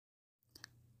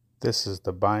This is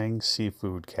the Buying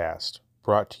Seafood Cast,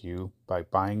 brought to you by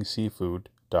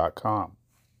buyingseafood.com.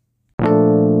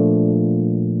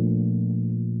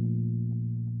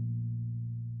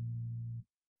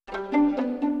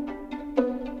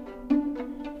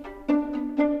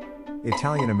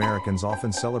 Italian Americans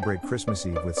often celebrate Christmas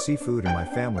Eve with seafood, and my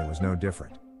family was no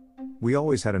different. We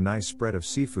always had a nice spread of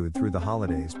seafood through the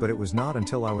holidays, but it was not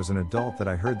until I was an adult that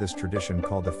I heard this tradition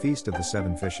called the Feast of the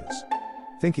Seven Fishes.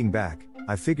 Thinking back,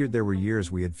 I figured there were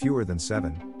years we had fewer than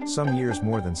 7, some years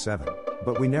more than 7,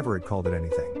 but we never had called it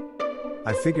anything.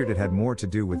 I figured it had more to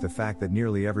do with the fact that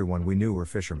nearly everyone we knew were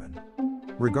fishermen.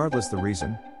 Regardless the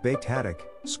reason, baked haddock,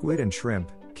 squid and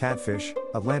shrimp, catfish,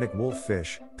 Atlantic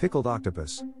wolffish, pickled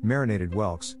octopus, marinated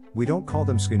whelks, we don't call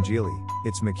them scungili,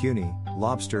 it's macuni,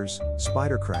 lobsters,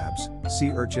 spider crabs, sea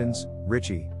urchins,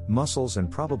 richie, mussels, and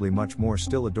probably much more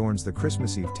still adorns the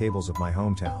Christmas Eve tables of my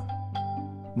hometown.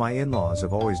 My in-laws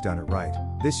have always done it right.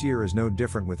 This year is no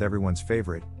different, with everyone's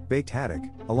favorite, baked haddock,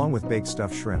 along with baked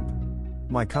stuffed shrimp.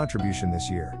 My contribution this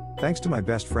year, thanks to my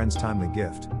best friend's timely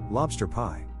gift, lobster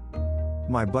pie.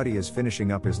 My buddy is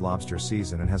finishing up his lobster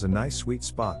season and has a nice sweet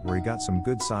spot where he got some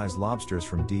good-sized lobsters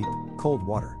from deep, cold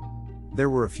water. There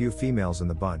were a few females in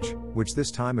the bunch, which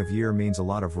this time of year means a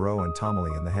lot of roe and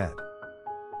tomale in the head.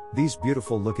 These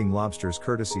beautiful-looking lobsters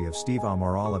courtesy of Steve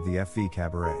Amaral of the FV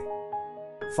Cabaret.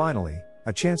 Finally,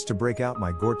 a chance to break out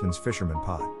my Gorton's Fisherman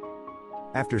Pot.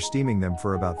 After steaming them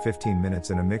for about 15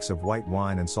 minutes in a mix of white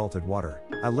wine and salted water,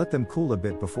 I let them cool a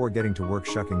bit before getting to work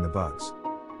shucking the bugs.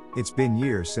 It's been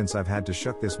years since I've had to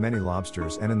shuck this many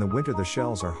lobsters, and in the winter the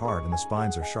shells are hard and the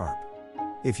spines are sharp.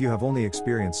 If you have only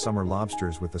experienced summer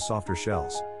lobsters with the softer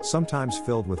shells, sometimes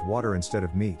filled with water instead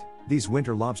of meat, these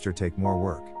winter lobster take more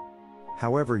work.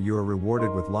 However, you are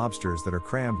rewarded with lobsters that are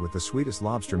crammed with the sweetest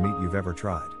lobster meat you've ever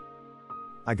tried.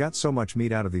 I got so much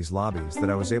meat out of these lobbies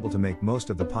that I was able to make most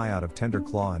of the pie out of tender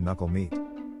claw and knuckle meat.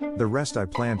 The rest I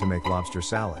planned to make lobster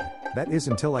salad, that is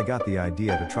until I got the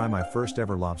idea to try my first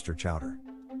ever lobster chowder.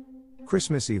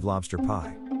 Christmas Eve lobster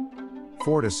pie.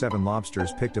 4 to 7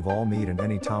 lobsters picked of all meat and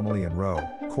any tomale and roe,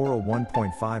 coral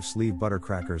 1.5 sleeve butter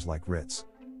crackers like Ritz.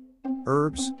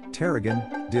 Herbs,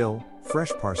 tarragon, dill,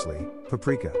 fresh parsley,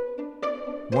 paprika.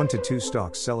 1 to 2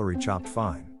 stalks celery chopped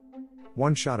fine.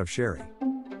 1 shot of sherry.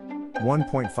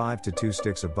 1.5 to 2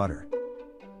 sticks of butter.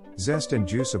 Zest and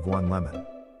juice of 1 lemon.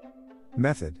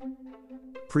 Method.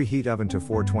 Preheat oven to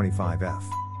 425 F.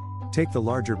 Take the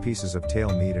larger pieces of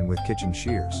tail meat and with kitchen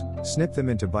shears, snip them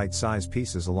into bite-sized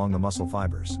pieces along the muscle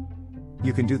fibers.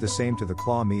 You can do the same to the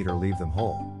claw meat or leave them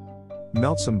whole.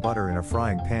 Melt some butter in a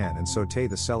frying pan and sauté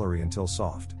the celery until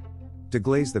soft.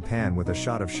 Deglaze the pan with a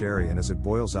shot of sherry, and as it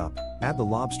boils up, add the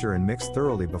lobster and mix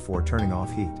thoroughly before turning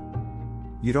off heat.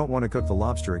 You don't want to cook the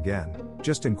lobster again,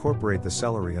 just incorporate the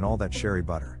celery and all that sherry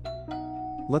butter.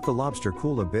 Let the lobster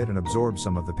cool a bit and absorb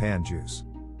some of the pan juice.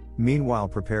 Meanwhile,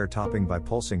 prepare topping by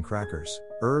pulsing crackers,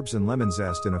 herbs and lemon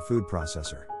zest in a food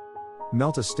processor.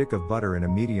 Melt a stick of butter in a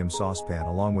medium saucepan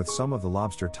along with some of the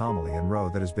lobster tomale and roe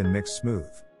that has been mixed smooth.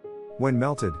 When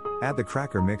melted, add the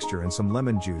cracker mixture and some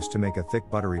lemon juice to make a thick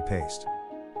buttery paste.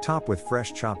 Top with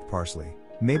fresh chopped parsley,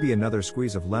 maybe another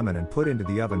squeeze of lemon, and put into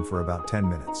the oven for about 10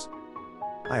 minutes.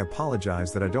 I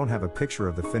apologize that I don't have a picture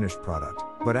of the finished product,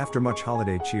 but after much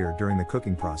holiday cheer during the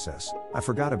cooking process, I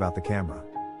forgot about the camera.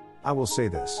 I will say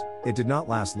this, it did not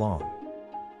last long.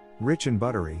 Rich and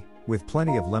buttery, with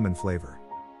plenty of lemon flavor.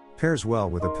 Pairs well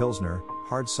with a Pilsner,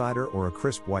 hard cider, or a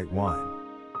crisp white wine.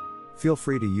 Feel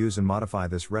free to use and modify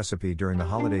this recipe during the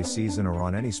holiday season or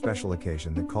on any special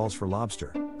occasion that calls for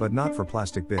lobster, but not for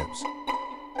plastic bibs.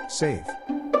 Save.